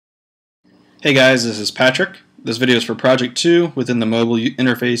Hey guys, this is Patrick. This video is for Project 2 within the Mobile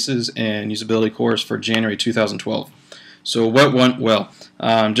Interfaces and Usability course for January 2012. So what went well?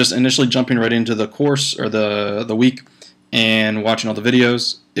 Just initially jumping right into the course or the week and watching all the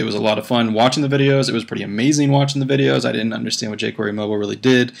videos. It was a lot of fun watching the videos. It was pretty amazing watching the videos. I didn't understand what jQuery Mobile really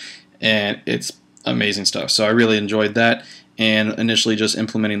did, and it's amazing stuff. So I really enjoyed that. And initially just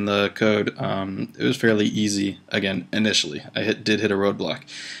implementing the code, it was fairly easy. Again, initially, I did hit a roadblock.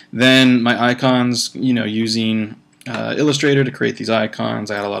 Then my icons, using Illustrator to create these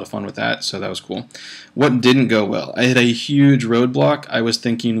icons, I had a lot of fun with that, so that was cool. What didn't go well? I hit a huge roadblock. I was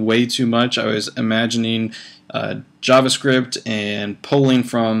thinking way too much. I was imagining JavaScript and pulling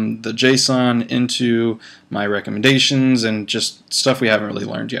from the JSON into my recommendations and just stuff we haven't really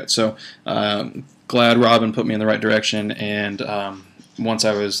learned yet. So glad Robin put me in the right direction, and once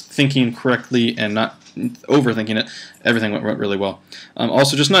I was thinking correctly and not overthinking it, everything went really well.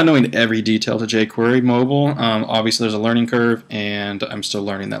 Also, just not knowing every detail to jQuery Mobile, obviously there's a learning curve, and I'm still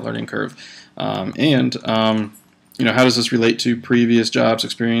learning that learning curve. How does this relate to previous jobs,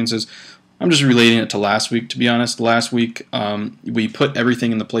 experiences? I'm just relating it to last week, to be honest. Last week, we put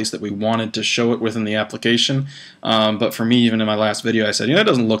everything in the place that we wanted to show it within the application. But for me, even in my last video, I said, it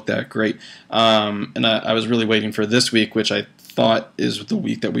doesn't look that great. And I was really waiting for this week, which I thought is the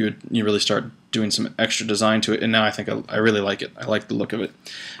week that we would really start doing some extra design to it. And now I think I really like it. I like the look of it.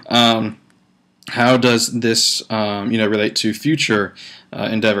 How does this relate to future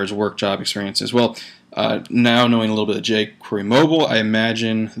endeavors, work, job experiences? Well, now knowing a little bit of jQuery Mobile, I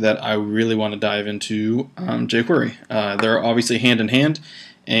imagine that I really want to dive into jQuery. They're obviously hand in hand,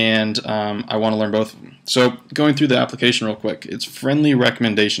 and I want to learn both of them. So going through the application real quick, it's friendly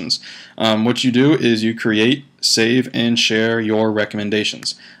recommendations. What you do is you create, save, and share your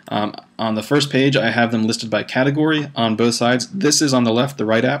recommendations. On the first page, I have them listed by category on both sides. This is on the left, the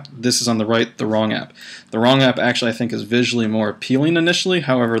right app. This is on the right, the wrong app. The wrong app actually I think is visually more appealing initially.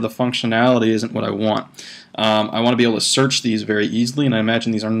 However, the functionality isn't what I want. I want to be able to search these very easily, and I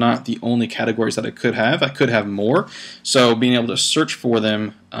imagine these are not the only categories that I could have. I could have more. So being able to search for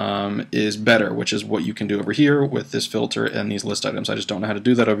them is better, which is what you can do over here with this filter and these list items. I just don't know how to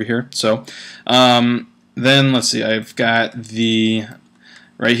do that over here. So then let's see, I've got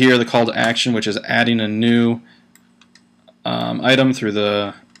right here the call to action, which is adding a new item through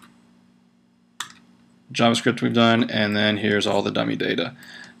the JavaScript we've done, and then here's all the dummy data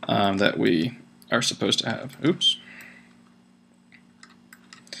that we are supposed to have. Oops.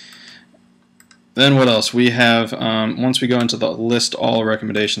 Then what else? We have, once we go into the list all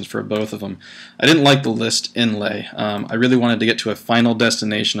recommendations for both of them, I didn't like the list inlay. I really wanted to get to a final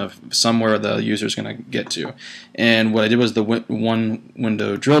destination of somewhere the user is going to get to. And what I did was the one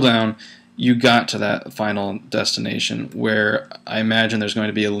window drill down, you got to that final destination where I imagine there's going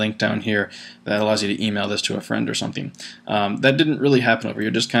to be a link down here that allows you to email this to a friend or something. That didn't really happen over here,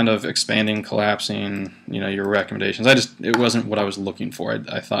 just kind of expanding, collapsing, your recommendations. It wasn't what I was looking for.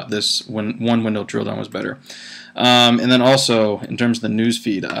 I thought this one window drill down was better. And then also, in terms of the news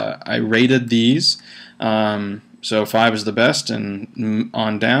feed, I rated these. So 5 is the best and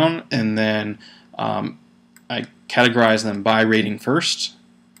on down, and then I categorized them by rating first.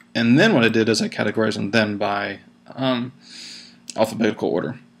 And then what I did is I categorized them then by alphabetical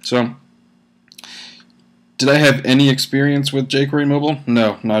order. So, did I have any experience with jQuery Mobile?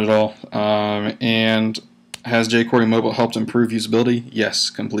 No, not at all. And has jQuery Mobile helped improve usability? Yes,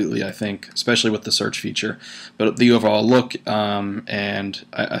 completely, I think, especially with the search feature. But the overall look, and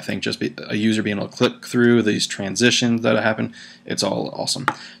I think just a user being able to click through these transitions that happen, it's all awesome.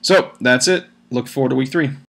 So, that's it. Look forward to week 3.